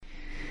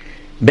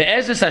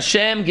Be'ezus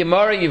Hashem,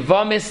 Gemara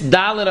Yevamos,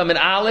 Dalet Amid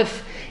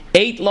Aleph,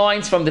 8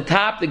 lines from the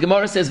top. The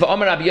Gemara says,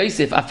 "Va'omer Rabbi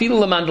Yosef, afilu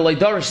leman delay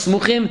darish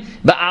smuchim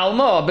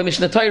ba'alma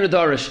b'mishnah Torah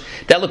darish."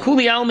 That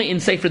lekuli alma in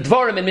Sefer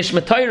Dvarim in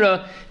Mishnah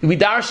Torah we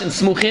darish and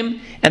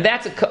smuchim, and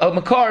that's a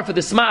makar for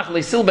the smach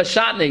leisil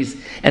b'shatnes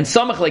and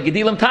samach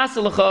legedilim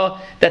taselacha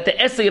that the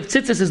essay of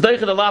tzitzis is doicha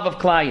the lav of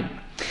klayim.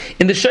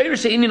 In the shiur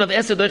she'inyan of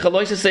essay doicha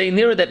loisa say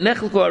near that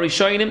nechelku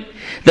arishonim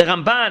the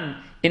Ramban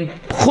in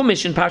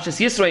Chumash in Parshas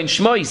Yisro in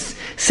Shmois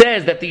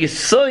says that the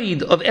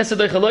yisoid of Esed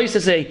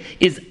Doicha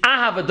is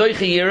Ahav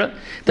Doicha Yira.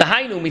 The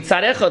Hainu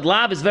Mitzad Echad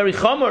Lav is very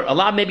chomer. A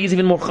Lav maybe is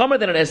even more chomer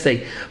than an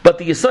essay. But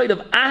the yisoid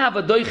of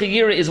Ahav Doicha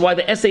Yira is why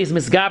the essay is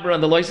misgaber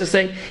on the Lois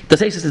essay. The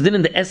Tesis is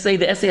in the essay.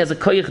 The essay has a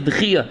koyach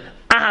dechia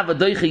Ahav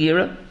Doicha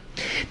Yira.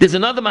 There's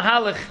another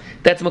mahalach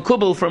that's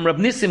makubal from Rab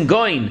Nissim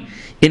Goin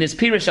in his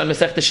Pirush on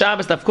Masechta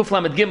Shabbos Daf Kuf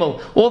Lamed Gimel.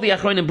 All the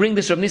Aharonim bring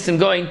this Rab Nissim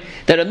Goin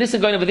that Rab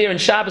Nissim Goin over there in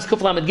Shabbos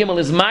Kuf Lamed Gimel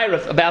is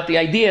Ma'arif about the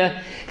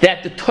idea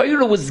that the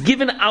Torah was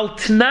given al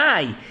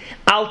Tnai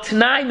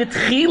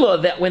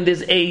mitchila, that when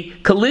there's a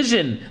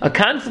collision, a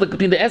conflict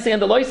between the essay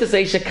and the lois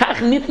essay, shekach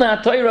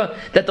nitna Torah,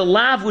 that the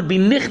lav would be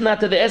nichna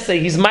to the essay.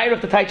 He's Ma'arif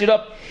to touch it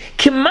up.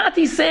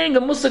 Kimati saying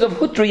a musag of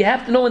hutra, you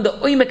have to know in the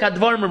oimek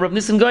advarim of Rav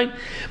Nissim Goin.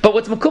 But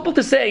what's makupal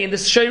to say in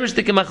this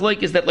shayristik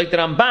machloik is that like the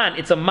Ramban,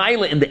 it's a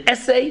maila in the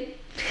essay,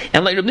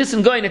 and like Rav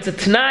Nissim Goin, it's a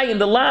t'nai in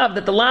the lav,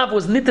 that the lav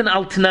was nitan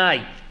al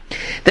t'nai.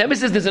 The Rebbe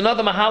says there's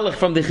another mahalach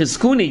from the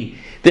Chizkuni.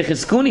 The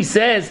Chizkuni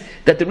says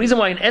that the reason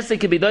why an essay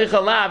can be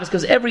doicha lav is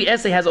because every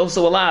essay has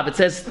also a lav. It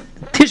says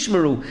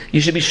Tishmeru,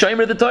 you should be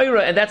shomer the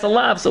Torah, and that's a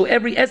lav. So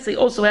every essay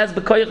also has the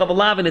koyach of a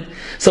lav in it.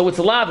 So it's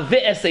a lav ve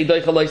essay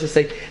doicha lois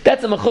essay.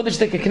 That's a machudish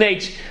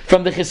tekeknech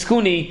from the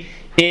Chizkuni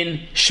in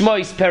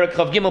Shmois Perak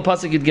Chav Gimel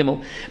Pasuk Yud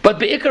Gimel. But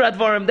beikar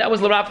advarim, that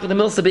was l'Rav the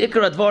Milsa.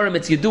 Beikar advarim,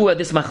 it's Yedua.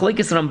 This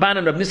machlekes Ramban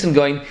and Rab Nissim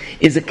Goin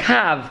is a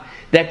kav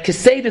that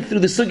Keseda through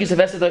the sugis of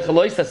Esed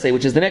Doicha say,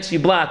 which is the next few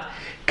blat,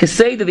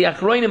 Keseda the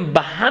Aharonim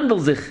behandle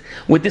sich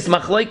with this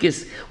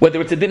machlekes, whether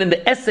it's a din in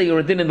the essay or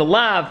a din in the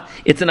lav.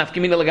 It's an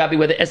afkamina lagabi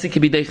where the essay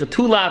can be deicha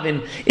two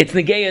lavin. It's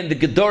negeya in the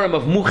gedorim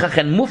of muchach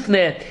and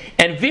mufne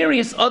and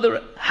various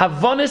other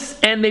havonis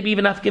and maybe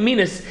even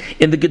afkaminas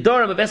in the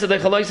gedorim of Esed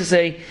Doicha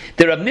say.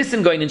 The Rab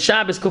Nissim Goin in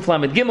Shabbos Kuf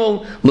Lamed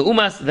Gimel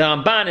leumas the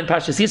Ramban in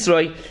Parshas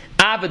Yisro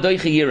Av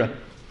Doicha Yira.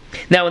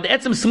 Now in the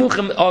etzem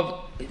smuchim of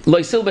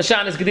Loisil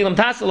Bashan is Gedilim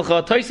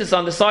Tasalacha. Toisus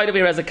on the side of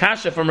here has a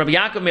kasha from Rabbi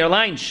Yaakov Meir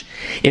Leinch.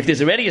 If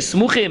there's already a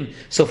smuchim,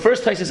 so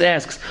first Toisus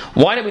asks,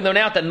 why don't we learn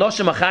out that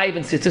Noshim Achayiv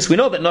and Tzitzis? We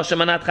know that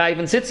Noshim are not Chayiv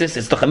and Tzitzis.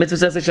 It's the Mitzvah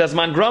says it's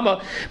Man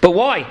Grama. But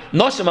why?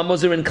 Noshim are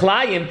Muzir and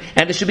Klayim,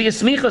 and there should be a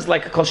smichos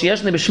like Kol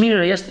Sheyeshne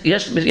B'Shmira,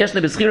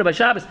 Yeshne B'Schira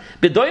B'Shabbos.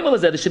 B'Doimel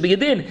is there should be a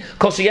din.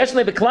 Kol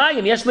Sheyeshne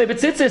B'Klayim, Yeshne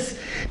B'Tzitzis,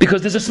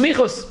 because there's a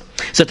smichos.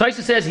 So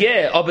Toisus says,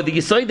 yeah, but the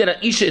Yisoid that an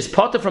Isha is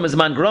potter from his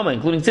Man Grama,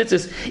 including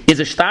Tzitzis, is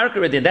a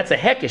starker din. That's a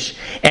hekish.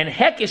 And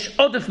hekish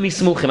odef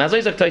mismuchim. As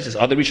I say, Toisus.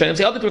 Other Rishonim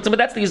say other truths, but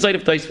that's the Yisoid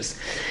of Toisus.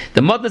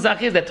 The Mod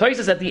Nazach is that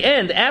Toisus at the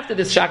end, after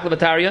this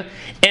Shaklavatariya,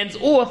 ends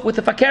off with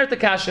the Fakerta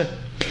Kasha.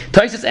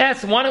 Toisus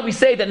asks, why don't we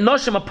say that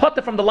Noshim are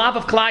potter from the lav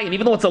of Klayim,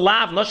 even though it's a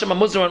lav, Noshim are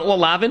muzar on all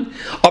lavin,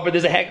 but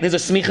there's a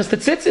smichas to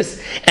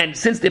Tzitzis. And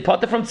since they're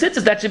potter from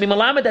Tzitzis, that should be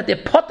malamed that they're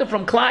potter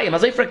from Klayim.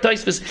 As I frek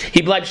Toisus,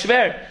 he bleibt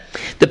schwer.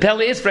 The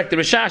Pele is frek the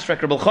Rishash,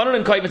 frek Rebel Chonon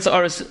and Koyvitz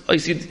Aris,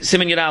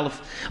 Simen Yud Aleph,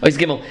 Ois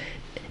Gimel.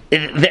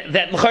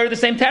 That L'chayr are the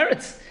same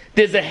teretz.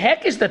 There's a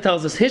hekish that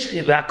tells us and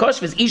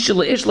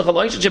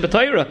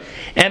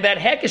that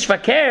hekish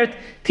fakert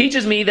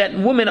teaches me that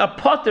women are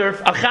potter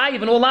achayiv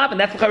and olav, and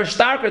that's L'chayr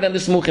starker than the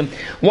smuchim.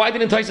 Why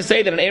didn't Toisa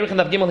say that an Erech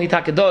and Av Gimel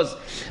Hitaka does?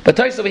 But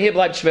Toisa over here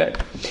bleibt schwer.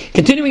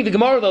 Continuing the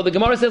Gemara though, the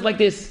Gemara says like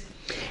this.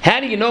 How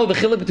do you know the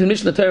chiluk between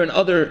Mishnah Torah and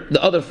the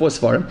other four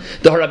svarim?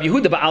 The Rabbi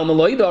Yehuda ba'alma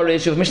loy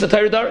darish of Mishnah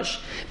Torah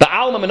darish.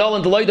 Ba'alma menol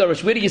and loy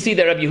darish. Where do you see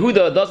that Rabbi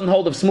Yehuda doesn't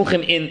hold of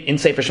smuchim in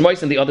Sefer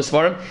Shmois and the other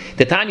svarim?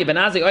 The Tanya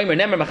benazei oimer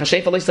nemer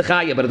machashefa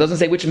loisachaya, but it doesn't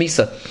say which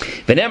misa.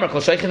 Venemer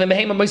kol sheichev and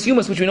behema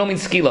moisyumas, which we know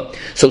means skila.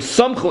 So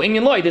somchu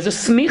inyan loy. There's a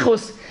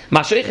smichus.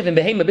 Mashaychev and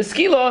behema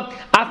beskila,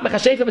 af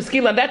mechashefa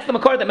beskila, and that's the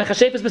makar that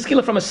mechashefa is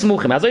beskila from a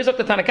smuchim. As I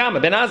the Tanakama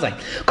ben Azai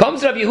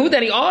comes Rabbi Yehuda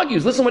and he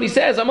argues. Listen what he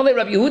says. Amalei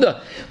Rabbi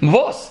Yehuda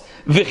vos.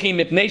 Just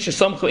because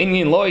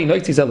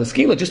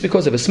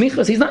of a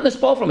smichas, he's not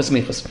nespal from a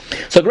smichas.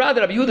 So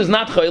rather, Rabbi Yehuda is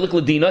not chaylik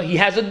ladina. He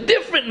has a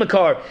different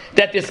makar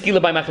that there's skila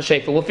by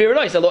machashefa. Well, fear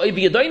it is. But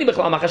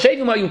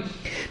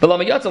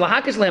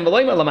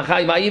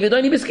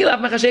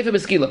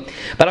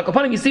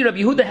you see, Rabbi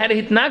Yehuda had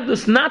a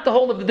hitnagdus not to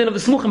hold of the din of the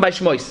smuchim by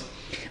shmois.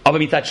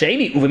 When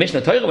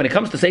it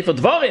comes to Sefer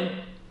Dvarim,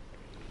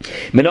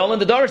 Menol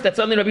and the Darish, that's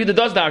something Rabbi Yehuda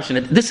does darshan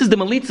it. This is the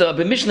Melitza of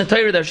Mishnah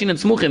Torah darshin and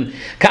Smuchim.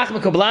 Kach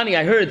Mekoblani,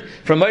 I heard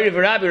from Meiri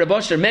V'Rabi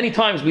Rabosher many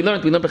times. We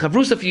learned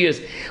B'Chavrusa a few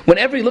years.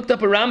 Whenever he looked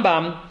up a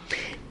Rambam,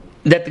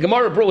 that the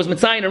Gemara brought was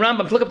Mitzayin and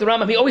Rambam. To look up the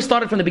Rambam, he always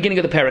started from the beginning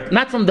of the parak,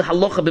 not from the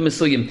halacha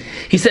b'misuyim.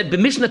 He said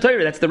b'mishnah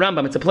Torah. That's the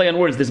Rambam. It's a play on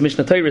words. There's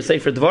Mishnah Torah,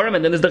 Sefer Dvarim,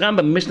 and then there's the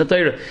Rambam, Mishnah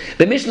Torah.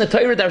 The Mishnah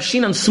Torah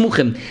darshin on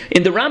smuchim.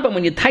 In the Rambam,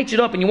 when you touch it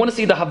up and you want to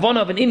see the havana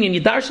of an Indian,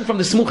 you darshan from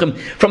the smuchim,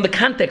 from the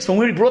context, from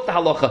where he brought the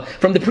halacha,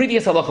 from the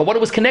previous halacha, what it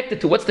was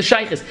connected to, what's the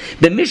shaykhis.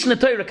 The Mishnah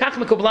Torah, kach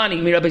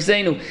mekoblani, mi Rabbi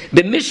Zeinu.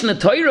 The Mishnah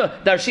Torah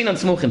darshin on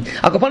smuchim.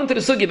 I'll go on to the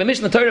sugi. The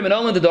Mishnah Torah min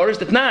all in the doors.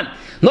 The Tnan.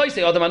 No, you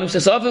say adam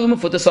anusas aviv,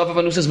 mufutas aviv,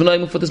 anusas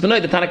b'noi, mufutas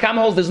b'noi. The Tanakam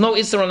holds there's no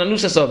isser on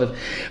anusas aviv.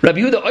 Rabbi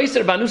Yehuda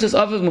oiser b'anusas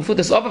aviv,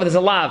 mufutas aviv. There's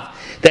a lav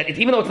that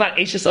even though it's not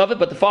eishes aviv,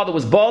 but the father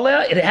was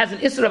baaleh, it has an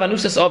isser of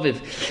anusas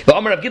aviv. But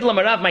Amar Rav Gidl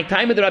Amarav, my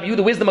time with the Rabbi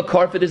Yehuda, wisdom a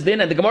car for this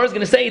din, and the Gemara is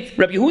going to say it's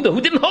Rabbi Yehuda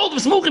who didn't hold of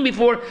smuchim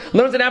before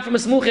learns it out from a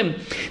smuchim.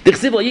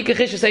 Dichsiv lo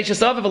yikachish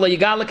eishes aviv lo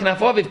yigala knaf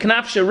aviv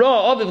knaf shera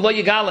aviv lo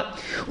yigala.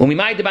 When we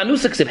made the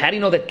anusa ksiv, how do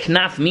you know that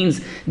knaf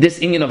means this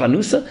inyan of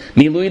anusa?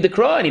 Milui the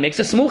kra, and he makes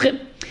a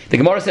smuchim. The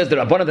Gemara says the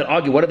Rabbanah that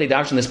argue, what are they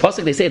darshan this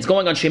pasuk? They say it's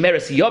going on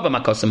shemeres yobam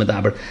akosam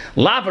adaber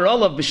laver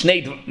olav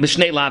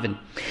b'shnei lavin.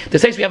 They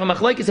say we have a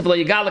machlekes if lo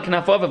yigala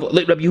knaf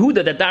aviv Rabbi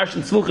Yehuda that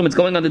darshan smuchim, it's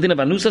going on the din of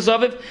anusas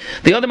aviv.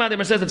 The other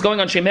Madamar says it's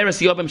going on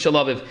shemeres yobam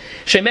shalaviv.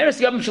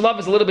 Shemeres yobam shalaviv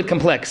is a little bit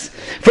complex.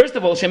 First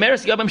of all,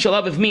 shemeres yobam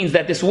shalaviv means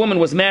that this woman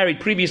was married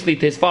previously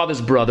to his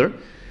father's brother,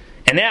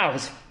 and now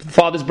his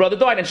father's brother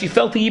died, and she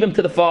fell to Yibam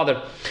to the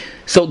father.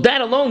 So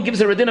that alone gives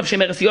her a din of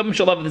shemeres yobam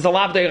shalav. There's a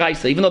lav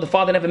deiraisa, even though the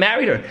father never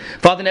married her,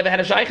 father never had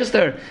a shaykhis to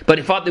her, but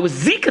there was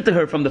zika to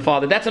her from the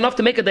father. That's enough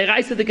to make a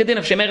deiraisa the din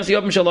of shemeres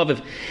yobam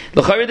shalav.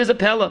 L'chayr there's a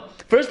pella.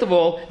 First of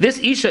all, this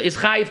isha is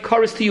chayiv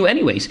kares to you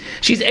anyways.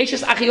 She's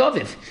eishes achi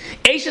aviv.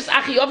 Eishes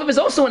achi aviv is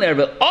also an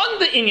erva on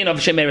the inyan of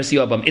shemeres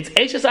yobam. It's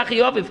eishes achi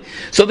aviv.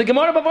 So the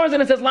Gemara b'varzin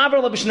it says laver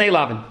olav b'shnei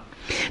lavin.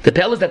 The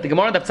pell is that the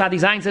Gemara of Tzadi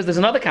Zayin says there's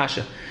another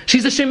kasha.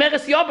 She's a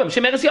shemeres yobam.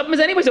 Shemeres yobam is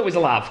anyways always a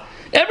lav.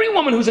 Every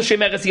woman who's a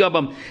shemeres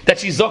yobam that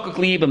she's zokuk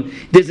liyibam,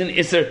 there's an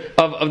isser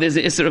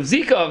of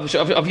zika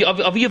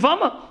of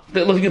Yevama.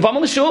 The Yevama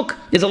l'shuk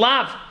is a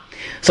lav.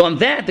 So on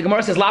that, the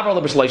Gemara says lavar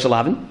lo b'shleish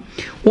lavin.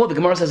 Or the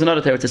Gemara says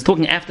another teretz. It's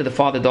talking after the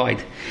father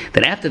died.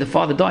 That after the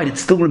father died, it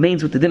still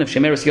remains with the din of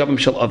shemeres yobam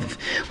shel aviv.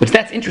 Which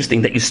that's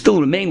interesting that you still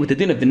remain with the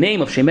din of the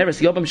name of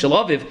shemeres yobam shel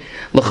aviv.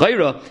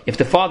 L'chayra, if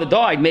the father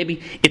died,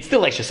 maybe it's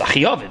still eishes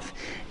achi aviv.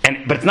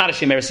 But it's not a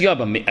shemeres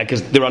yobam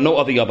because there are no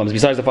other yobams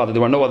besides the father.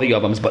 There are no other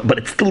yobams, but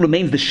it still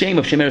remains the shame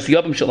of shemeres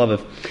yobam shel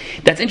aviv.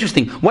 That's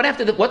interesting. What if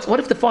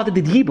the father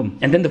did yibam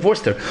and then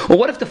divorced her? Or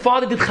what if the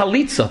father did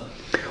chalitza?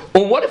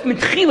 Or what if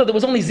mitchila there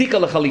was only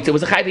zika lechalitza? It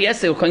was a chayvei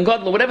essay or kohen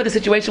gadol, or whatever the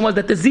situation was,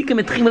 that the zika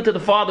mitchila to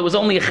the father was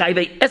only a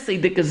chayvei essay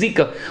dika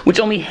zika, which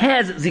only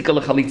has zika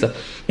lechalitza.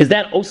 Is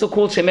that also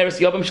called shemeres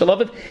yobam shel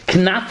aviv?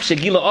 Knaf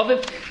shegila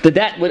aviv? Did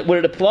that would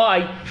it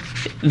apply?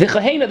 The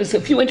chahena, there's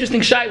a few interesting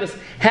shaylas.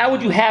 How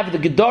would you have the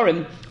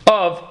gedorim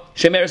of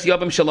shemeres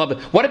yobam shel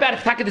aviv? What about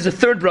if there's a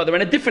third brother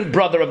and a different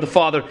brother of the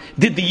father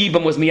did the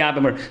yibam was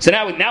miyabimer? So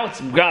now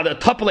it's rather a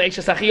tuple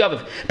eishes achi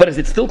aviv. But is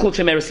it still called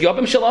shemeres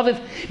yobam shel aviv?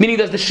 Meaning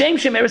does the shame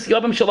shemeres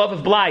yobam shel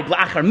aviv blind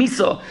la'achar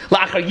misa,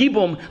 la'achar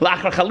yibum,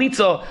 la'achar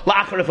chalitza,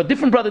 la'achar if a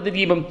different brother did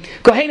yibam?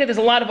 Kohena, there's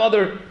a lot of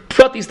other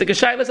pratis the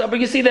geshaylas, but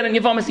you see that in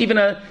Yevamos even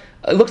it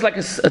looks like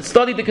a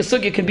study the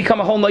kesugya can become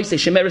a whole noise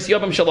shemeres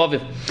yobam shel aviv.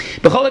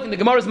 B'cholek in the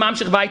Gemara is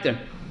mamshich weiter.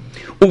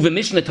 Uve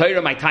Mishnah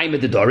Torah, my time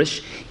with the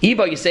Dorish.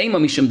 Iba Yisayim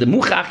Mishum de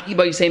Muchach,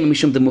 Iba Yisayim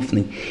Mishum de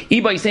Mufni.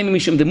 Iba Yisayim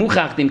Mishum de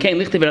Muchach, dem kein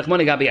lichte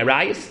verachmone gabi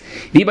arayis.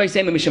 Iba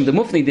Yisayim Mishum de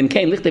Mufni, dem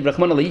kein lichte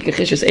verachmone leike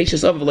chishes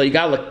eishes of lo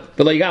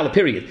yigala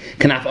period.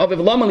 Kanaf of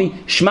lamali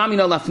shmami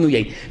no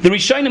lafnuye. The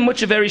Rishonim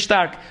much very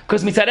stark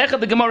because mitzarecha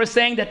the Gemara is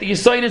saying that the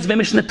Yisoid is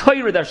Mishnah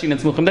Torah darshin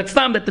and smuchim. That's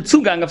time that the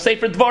zugang of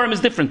Sefer Dvarim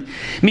is different.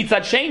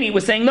 Mitzad Sheni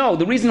was saying no.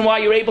 The reason why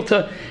you're able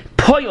to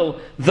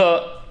poil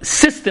the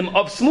system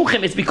of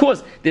smuchim is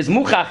because there's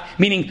muchach,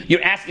 meaning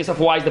you're asking yourself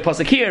why is the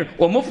pasuk here,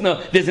 or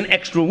mufna, there's an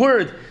extra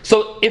word.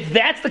 So if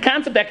that's the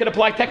concept, that could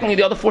apply technically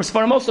the other four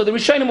svarim also. The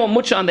Rishonim won't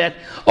much on that.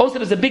 Also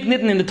there's a big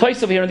nidden in the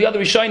Toys over here and the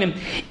other Rishonim,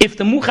 if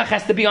the muchach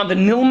has to be on the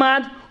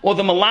nilmad or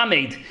the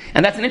malamed.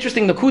 And that's an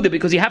interesting nakuda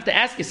because you have to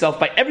ask yourself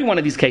by every one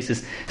of these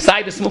cases,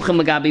 Sai the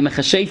smuchim legabi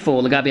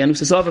mechashefo, legabi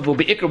anusas aviv, or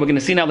beikr, we're going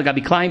to see now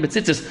legabi klein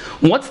betzitzis.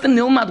 What's the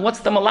nilmad, what's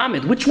the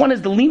malamed? Which one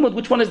is the limud,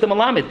 which one is the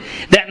malamed?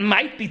 That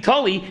might be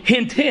totally,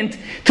 hint,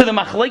 to the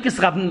machlekes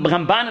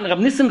Ramban and Rav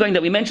Nissen going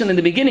that we mentioned in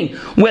the beginning,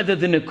 whether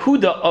the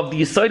nakuda of the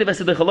Yisoid of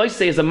Esed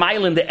Chaloisei is a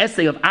mile in the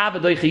essay of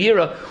Avadoy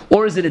Chayira,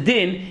 or is it a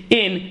din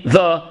in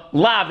the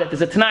lav, that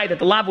there's a tanai that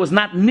the lav was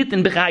not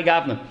nitten b'chai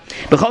gavna.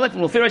 B'cholek,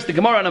 we'll finish the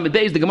Gemara on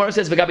Amadeus. The Gemara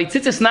says, "V'gabi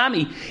tzitzis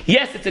nami."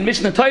 Yes, it's in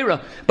Mishnah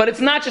Torah, but it's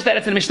not just that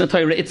it's in Mishnah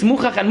Torah. It's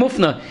muchach and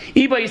mufna.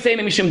 Iba yisei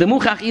mishum de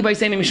muchach, iba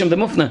yisei mishum de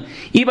mufna.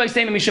 Iba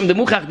yisei mishum de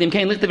muchach. Dim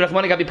kein lichte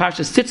v'rachmana gabi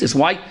parshas tzitzis.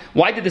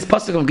 Why did this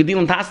pasuk of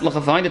Gedilim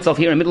Taslach find itself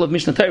here in the middle of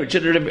Mishnah Torah? It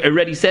should have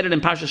already said it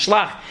in Parshas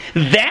Shlach.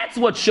 That's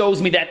what shows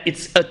me that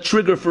it's a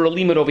trigger for a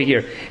limit over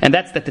here, and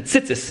that's that the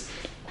tzitzis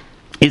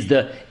is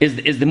the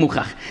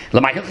muchach.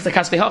 Lamai hilchas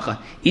hakasvei hacha.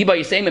 Iba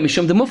yisayim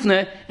mishum de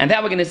mufne, and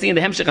that we're going to see in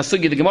the Hemshech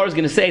Hasugya. The Gemara is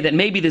going to say that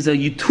maybe there's a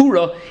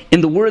yutura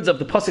in the words of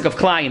the pasuk of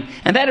Klayin,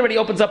 and that already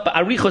opens up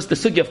arichos the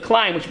sugya of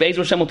Klayin, which Be'ez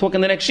Hashem will talk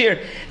in the next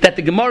year. That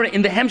the Gemara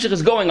in the Hemshech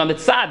is going on the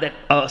tzad that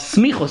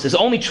smichos is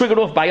only triggered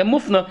off by a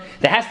mufna.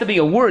 There has to be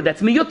a word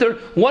that's miyuter.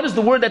 What is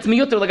the word that's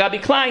miyuter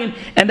lagabi Klayin?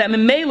 And that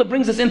memela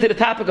brings us into the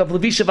topic of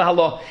levisha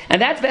v'halah,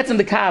 and that's in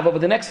the kav over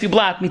the next few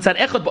blot mitzad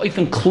echad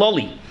ba'ifin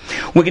kloli.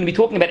 We're going to be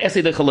talking about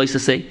esed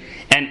chaloisase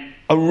and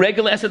a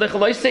regular esed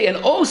chaloisase, and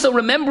also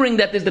remembering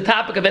that there's the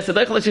topic of esed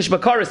chaloisase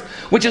bakaris,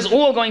 which is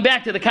all going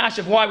back to the kash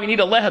of why we need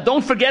a leha.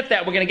 Don't forget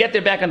that. We're going to get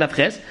there back on Daf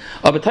Ches.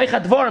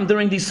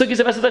 During these sugyas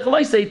of esed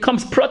chaloisase, it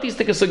comes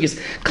pratistika sugyas,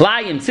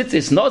 klayim,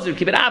 tzitzis, nazir,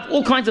 kibbut av,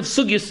 all kinds of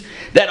sugyas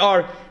that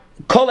are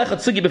kol echad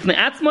sugya b'fnei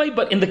atzmai,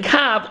 but in the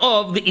kav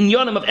of the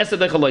inyonim of esed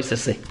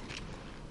chaloisase.